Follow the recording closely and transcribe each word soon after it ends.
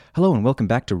Hello and welcome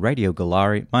back to Radio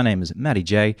Galari. My name is Matty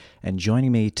J, and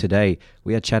joining me today,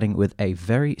 we are chatting with a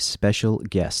very special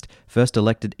guest. First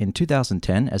elected in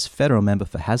 2010 as federal member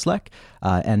for Haslak,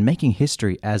 and making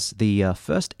history as the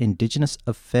first Indigenous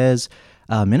Affairs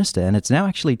Minister, and it's now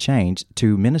actually changed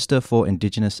to Minister for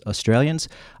Indigenous Australians.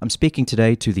 I'm speaking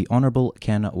today to the Honourable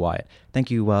Ken Wyatt.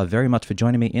 Thank you very much for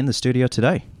joining me in the studio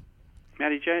today.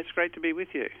 Matty J, it's great to be with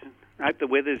you. I hope the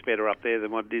weather's better up there than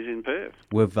what it is in Perth.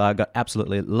 We've got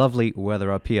absolutely lovely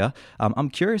weather up here. I'm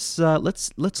curious,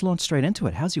 let's launch straight into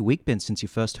it. How's your week been since you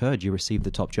first heard you received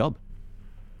the top job?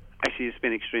 Actually, it's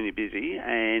been extremely busy,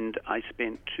 and I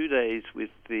spent 2 days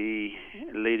with the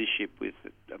leadership with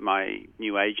my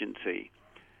new agency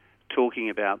talking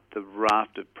about the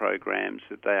raft of programs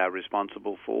that they are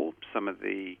responsible for, some of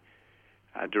the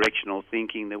directional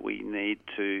thinking that we need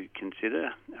to consider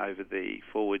over the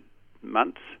forward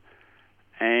months,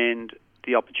 and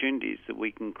the opportunities that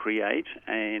we can create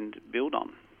and build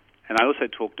on. And I also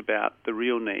talked about the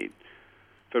real need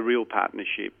for real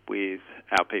partnership with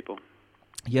our people.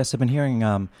 Yes, I've been hearing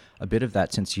a bit of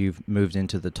that since you've moved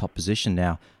into the top position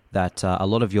now, that a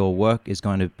lot of your work is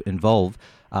going to involve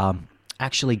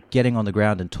actually getting on the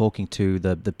ground and talking to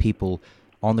the people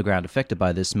on the ground affected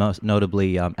by this, most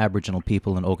notably Aboriginal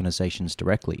people and organisations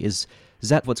directly. Is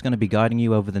that what's going to be guiding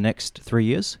you over the next 3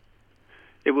 years?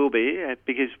 It will be,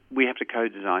 because we have to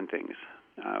co-design things.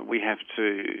 We have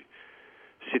to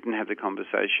sit and have the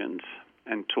conversations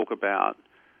and talk about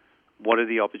what are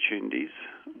the opportunities,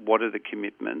 what are the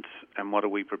commitments, and what are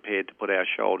we prepared to put our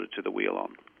shoulder to the wheel on.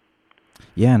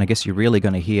 Yeah, and I guess you're really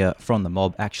going to hear from the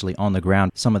mob actually on the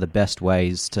ground some of the best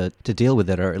ways to deal with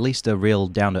it, or at least a real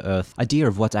down-to-earth idea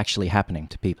of what's actually happening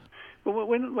to people. Well,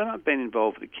 when I've been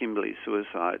involved with the Kimberley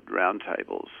suicide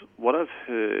roundtables, what I've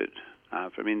heard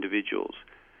from individuals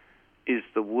is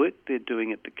the work they're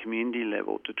doing at the community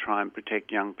level to try and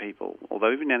protect young people,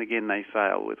 although every now and again they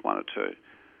fail with one or two.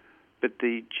 But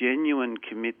the genuine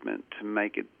commitment to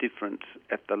make a difference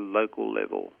at the local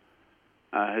level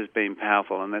has been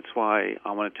powerful, and that's why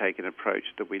I want to take an approach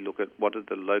that we look at what are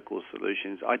the local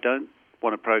solutions. I don't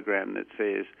want a program that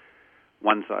says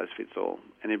one size fits all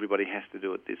and everybody has to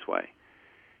do it this way.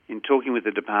 In talking with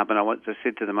the department, I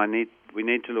said to them, we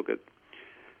need to look at,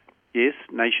 yes,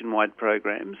 nationwide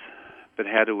programs, but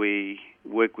how do we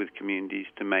work with communities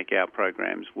to make our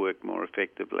programs work more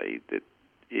effectively that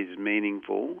is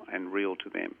meaningful and real to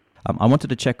them? I wanted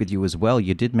to check with you as well.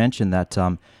 You did mention that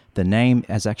the name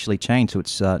has actually changed, so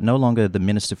it's no longer the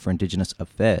Minister for Indigenous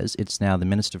Affairs, it's now the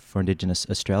Minister for Indigenous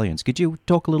Australians. Could you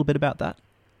talk a little bit about that?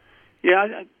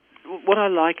 Yeah, what I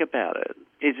like about it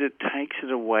is it takes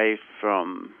it away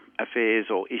from affairs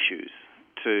or issues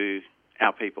to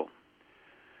our people.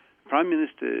 Prime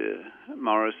Minister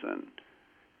Morrison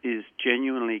is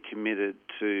genuinely committed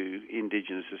to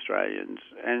Indigenous Australians,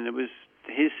 and it was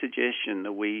his suggestion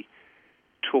that we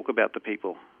talk about the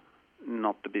people,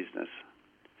 not the business.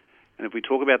 And if we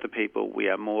talk about the people, we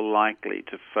are more likely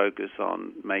to focus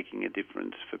on making a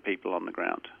difference for people on the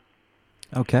ground.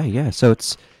 Okay, yeah. So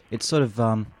it's sort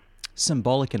of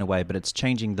symbolic in a way, but it's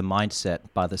changing the mindset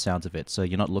by the sounds of it. So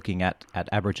you're not looking at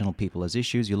Aboriginal people as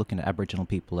issues, you're looking at Aboriginal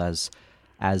people as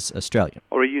Australian.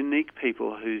 Or a unique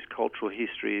people whose cultural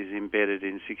history is embedded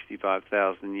in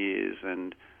 65,000 years,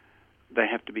 and they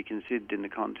have to be considered in the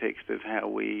context of how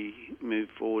we move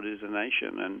forward as a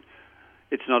nation. And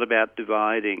it's not about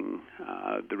dividing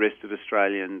the rest of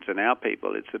Australians and our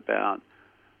people. It's about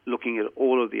looking at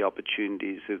all of the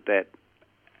opportunities of that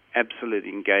absolute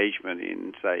engagement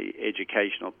in, say,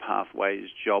 educational pathways,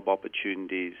 job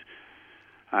opportunities,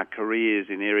 careers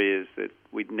in areas that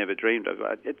we'd never dreamed of.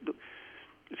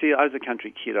 See, I was a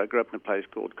country kid. I grew up in a place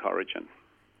called Corrigan.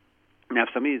 Now, if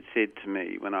somebody had said to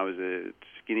me when I was a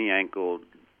skinny-ankled,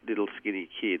 little skinny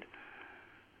kid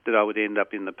that I would end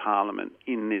up in the Parliament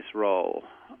in this role,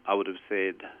 I would have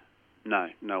said,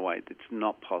 no way, it's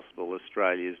not possible.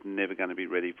 Australia's never going to be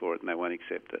ready for it and they won't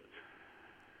accept it.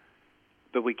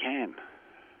 But we can.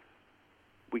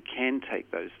 We can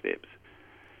take those steps.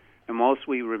 And whilst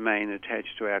we remain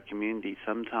attached to our community,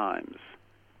 sometimes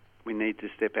we need to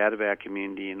step out of our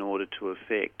community in order to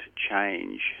affect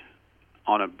change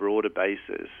on a broader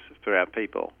basis for our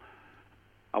people.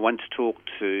 I once talked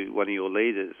to one of your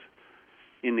leaders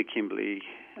in the Kimberley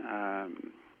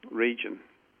region,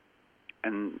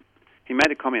 and he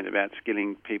made a comment about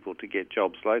skilling people to get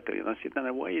jobs locally, and I said,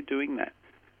 no, why are you doing that?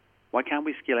 Why can't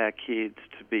we skill our kids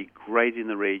to be great in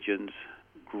the regions,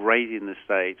 great in the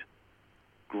state,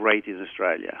 great in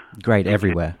Australia? Great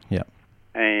everywhere, yeah.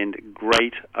 And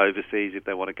great overseas if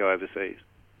they want to go overseas.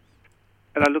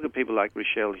 And I look at people like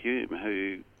Rochelle Hume,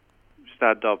 who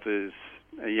started off as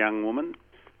a young woman,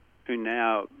 who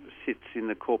now sits in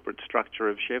the corporate structure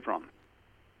of Chevron,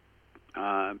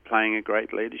 playing a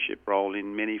great leadership role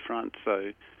in many fronts.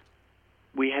 So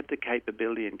we have the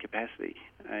capability and capacity,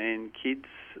 and kids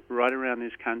right around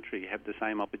this country have the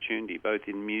same opportunity, both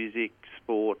in music,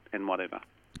 sport, and whatever.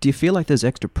 Do you feel like there's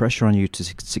extra pressure on you to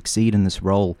succeed in this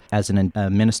role as a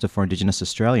Minister for Indigenous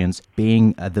Australians,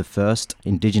 being the first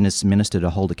Indigenous minister to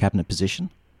hold a cabinet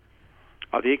position?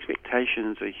 Oh, the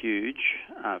expectations are huge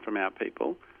from our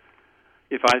people.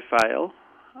 If I fail,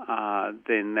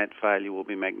 then that failure will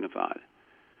be magnified.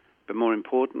 But more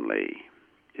importantly,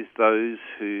 is those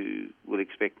who will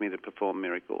expect me to perform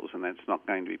miracles, and that's not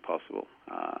going to be possible.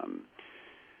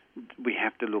 We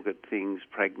have to look at things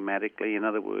pragmatically. In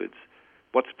other words,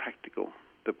 what's practical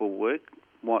that will work?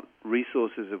 What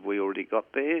resources have we already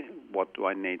got there? What do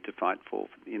I need to fight for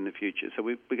in the future? So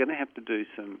we're going to have to do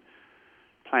some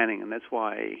planning, and that's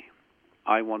why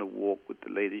I want to walk with the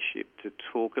leadership to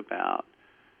talk about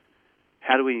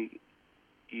how do we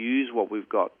use what we've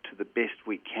got to the best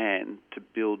we can to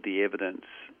build the evidence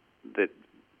that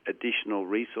additional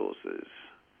resources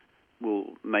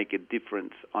will make a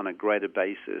difference on a greater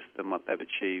basis than what they've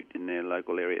achieved in their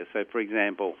local area. So, for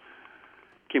example,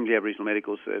 Kimberley Aboriginal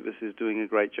Medical Service is doing a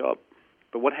great job.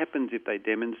 But what happens if they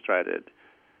demonstrated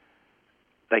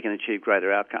they can achieve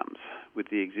greater outcomes with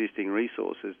the existing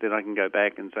resources? Then I can go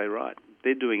back and say, right,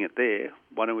 they're doing it there.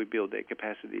 Why don't we build their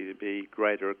capacity to be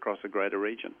greater across a greater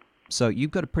region? So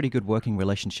you've got a pretty good working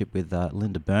relationship with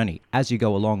Linda Burney. As you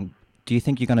go along, do you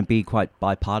think you're going to be quite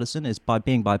bipartisan? Is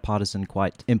being bipartisan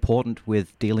quite important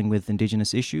with dealing with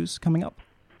Indigenous issues coming up?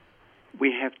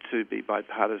 We have to be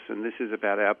bipartisan. This is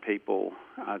about our people,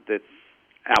 that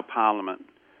our Parliament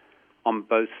on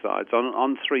both sides,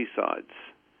 on three sides,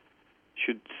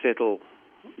 should settle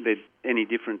any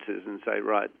differences and say,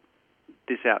 right,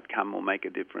 this outcome will make a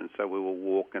difference, so we will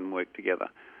walk and work together.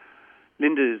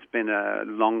 Linda's been a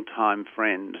long-time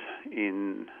friend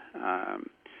in our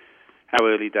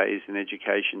early days in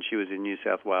education. She was in New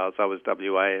South Wales. I was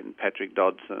WA, and Patrick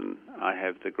Dodson, I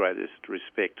have the greatest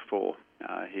respect for.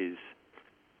 His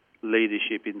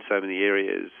leadership in so many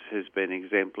areas has been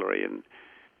exemplary, and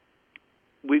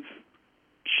we've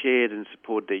shared and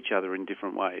supported each other in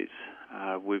different ways.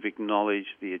 We've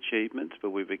acknowledged the achievements, but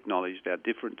we've acknowledged our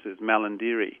differences.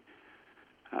 Malandiri,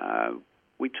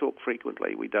 we talk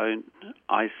frequently. We don't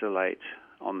isolate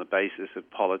on the basis of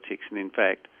politics, and in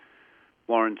fact,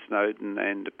 Warren Snowden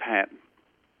and Pat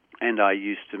and I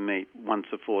used to meet once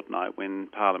a fortnight when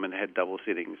Parliament had double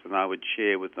sittings, and I would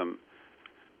share with them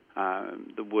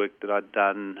the work that I'd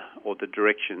done or the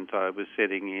directions I was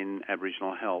setting in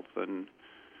Aboriginal health. And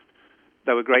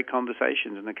they were great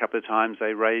conversations, and a couple of times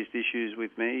they raised issues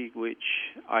with me which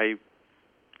I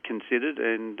considered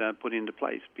and put into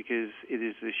place, because it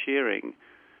is the sharing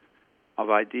of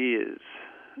ideas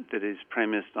that is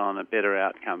premised on a better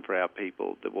outcome for our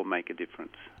people that will make a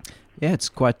difference. Yeah, it's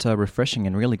quite refreshing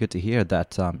and really good to hear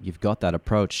that you've got that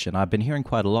approach. And I've been hearing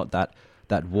quite a lot that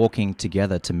walking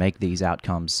together to make these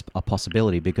outcomes a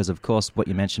possibility, because, of course, what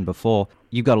you mentioned before,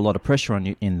 you've got a lot of pressure on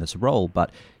you in this role,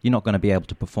 but you're not going to be able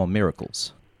to perform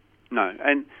miracles. No,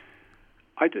 and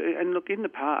I do, and look, in the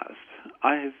past,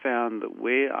 I have found that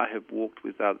where I have walked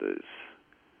with others,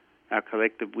 our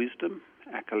collective wisdom,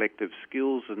 our collective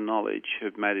skills and knowledge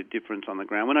have made a difference on the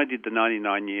ground. When I did the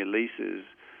 99-year leases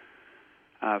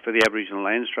for the Aboriginal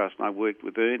Lands Trust, and I worked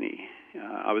with Ernie,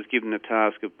 I was given the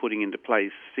task of putting into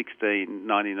place 16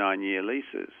 99-year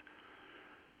leases,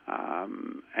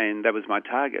 and that was my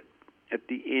target. At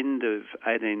the end of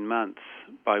 18 months,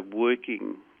 by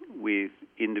working with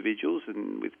individuals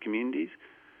and with communities,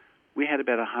 we had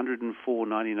about 104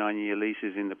 99-year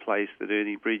leases into place that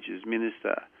Ernie Bridges,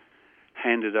 Minister,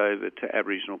 handed over to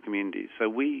Aboriginal communities. So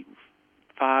we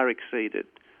far exceeded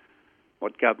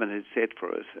what government had set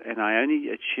for us, and I only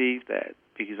achieved that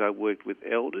because I worked with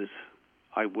elders,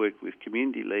 I worked with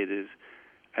community leaders,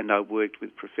 and I worked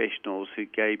with professionals who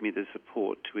gave me the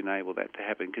support to enable that to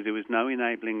happen, because there was no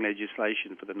enabling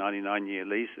legislation for the 99-year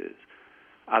leases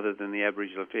other than the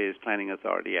Aboriginal Affairs Planning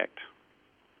Authority Act.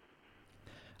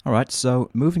 All right, so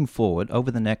moving forward, over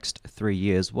the next 3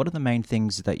 years, what are the main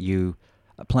things that you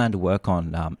plan to work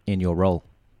on in your role?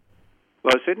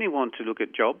 Well, I certainly want to look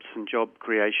at jobs and job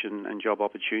creation and job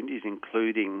opportunities,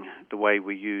 including the way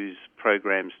we use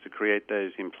programs to create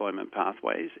those employment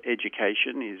pathways.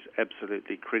 Education is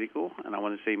absolutely critical, and I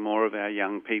want to see more of our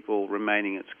young people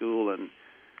remaining at school and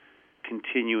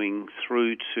continuing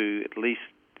through to at least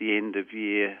the end of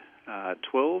year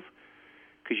 12,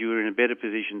 because you are in a better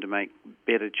position to make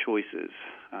better choices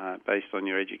based on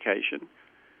your education.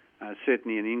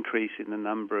 certainly an increase in the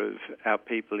number of our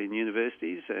people in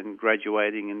universities and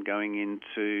graduating and going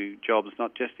into jobs,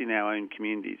 not just in our own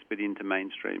communities, but into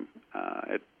mainstream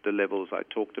at the levels I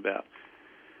talked about.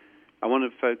 I want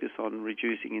to focus on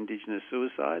reducing Indigenous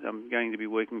suicide. I'm going to be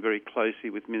working very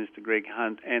closely with Minister Greg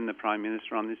Hunt and the Prime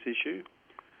Minister on this issue,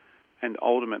 and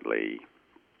ultimately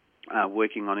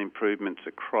working on improvements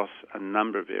across a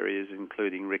number of areas,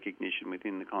 including recognition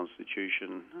within the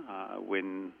Constitution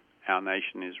when our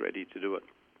nation is ready to do it.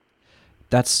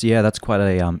 That's quite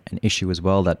an issue as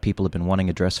well that people have been wanting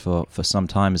addressed for some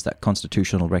time, is that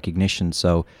constitutional recognition.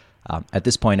 So at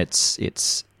this point,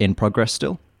 it's in progress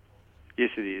still? Yes,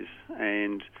 it is.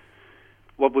 And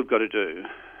what we've got to do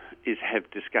is have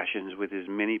discussions with as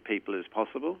many people as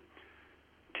possible,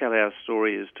 tell our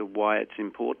story as to why it's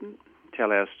important,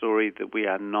 tell our story that we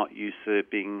are not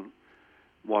usurping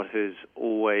what has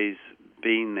always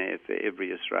been there for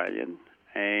every Australian,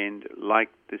 and like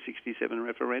the 67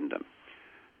 referendum.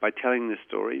 By telling the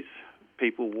stories,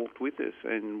 people walked with us,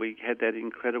 and we had that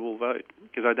incredible vote,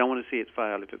 because I don't want to see it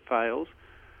fail. If it fails,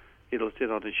 it'll sit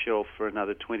on a shelf for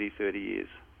another 20, 30 years.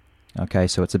 Okay,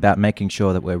 so it's about making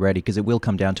sure that we're ready, because it will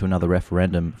come down to another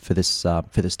referendum for this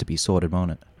to be sorted,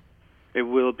 won't it? It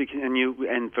will be,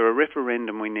 and for a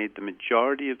referendum we need the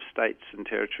majority of states and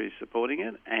territories supporting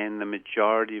it and the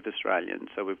majority of Australians.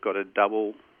 So we've got a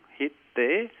double hit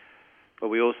there, but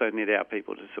we also need our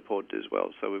people to support it as well.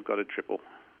 So we've got a triple.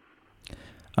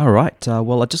 All right.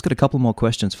 Well, I've just got a couple more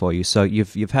questions for you. So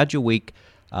you've had your week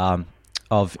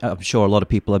of, I'm sure a lot of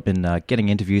people have been getting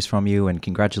interviews from you and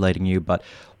congratulating you, but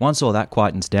once all that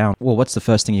quietens down, well, what's the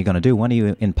first thing you're going to do? When are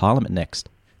you in Parliament next?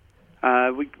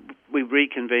 We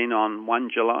reconvene on 1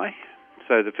 July.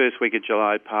 So the first week of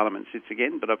July, Parliament sits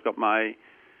again, but I've got my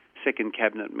second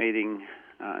Cabinet meeting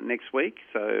next week,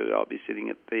 so I'll be sitting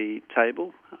at the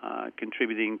table,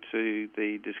 contributing to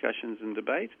the discussions and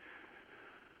debate.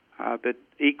 But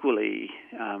equally,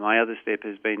 my other step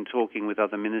has been talking with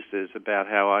other ministers about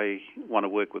how I want to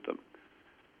work with them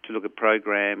to look at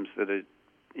programs that are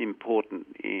important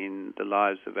in the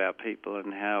lives of our people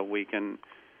and how we can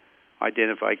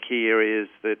identify key areas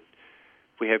that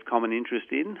we have common interest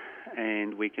in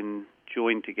and we can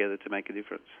join together to make a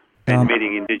difference. And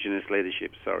meeting Indigenous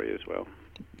leadership, as well.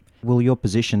 Will your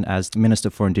position as Minister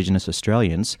for Indigenous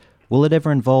Australians, will it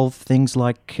ever involve things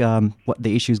like what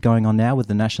the issues going on now with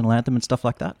the national anthem and stuff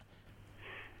like that?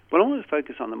 Well, I want to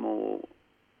focus on the more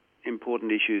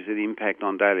important issues that impact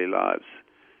on daily lives.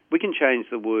 We can change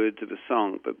the words of a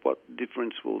song, but what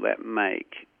difference will that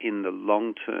make in the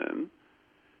long term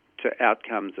to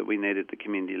outcomes that we need at the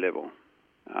community level?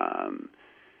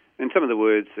 And some of the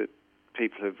words that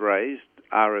people have raised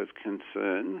are of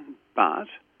concern, but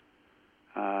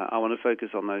I want to focus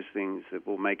on those things that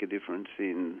will make a difference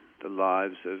in the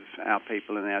lives of our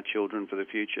people and our children for the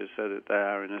future so that they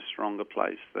are in a stronger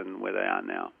place than where they are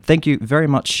now. Thank you very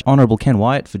much, Honourable Ken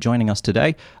Wyatt, for joining us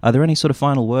today. Are there any sort of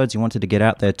final words you wanted to get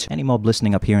out there to any mob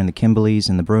listening up here in the Kimberleys,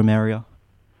 in the Broome area?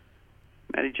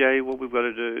 Matty J, what we've got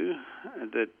to do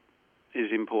that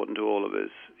is important to all of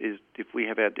us is if we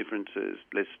have our differences,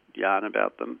 let's yarn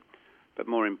about them. But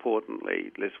more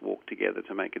importantly, let's walk together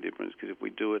to make a difference, because if we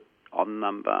do it on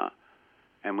number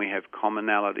and we have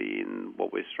commonality in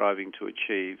what we're striving to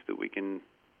achieve that we can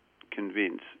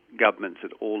convince governments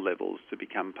at all levels to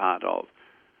become part of,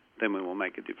 then we will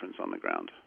make a difference on the ground.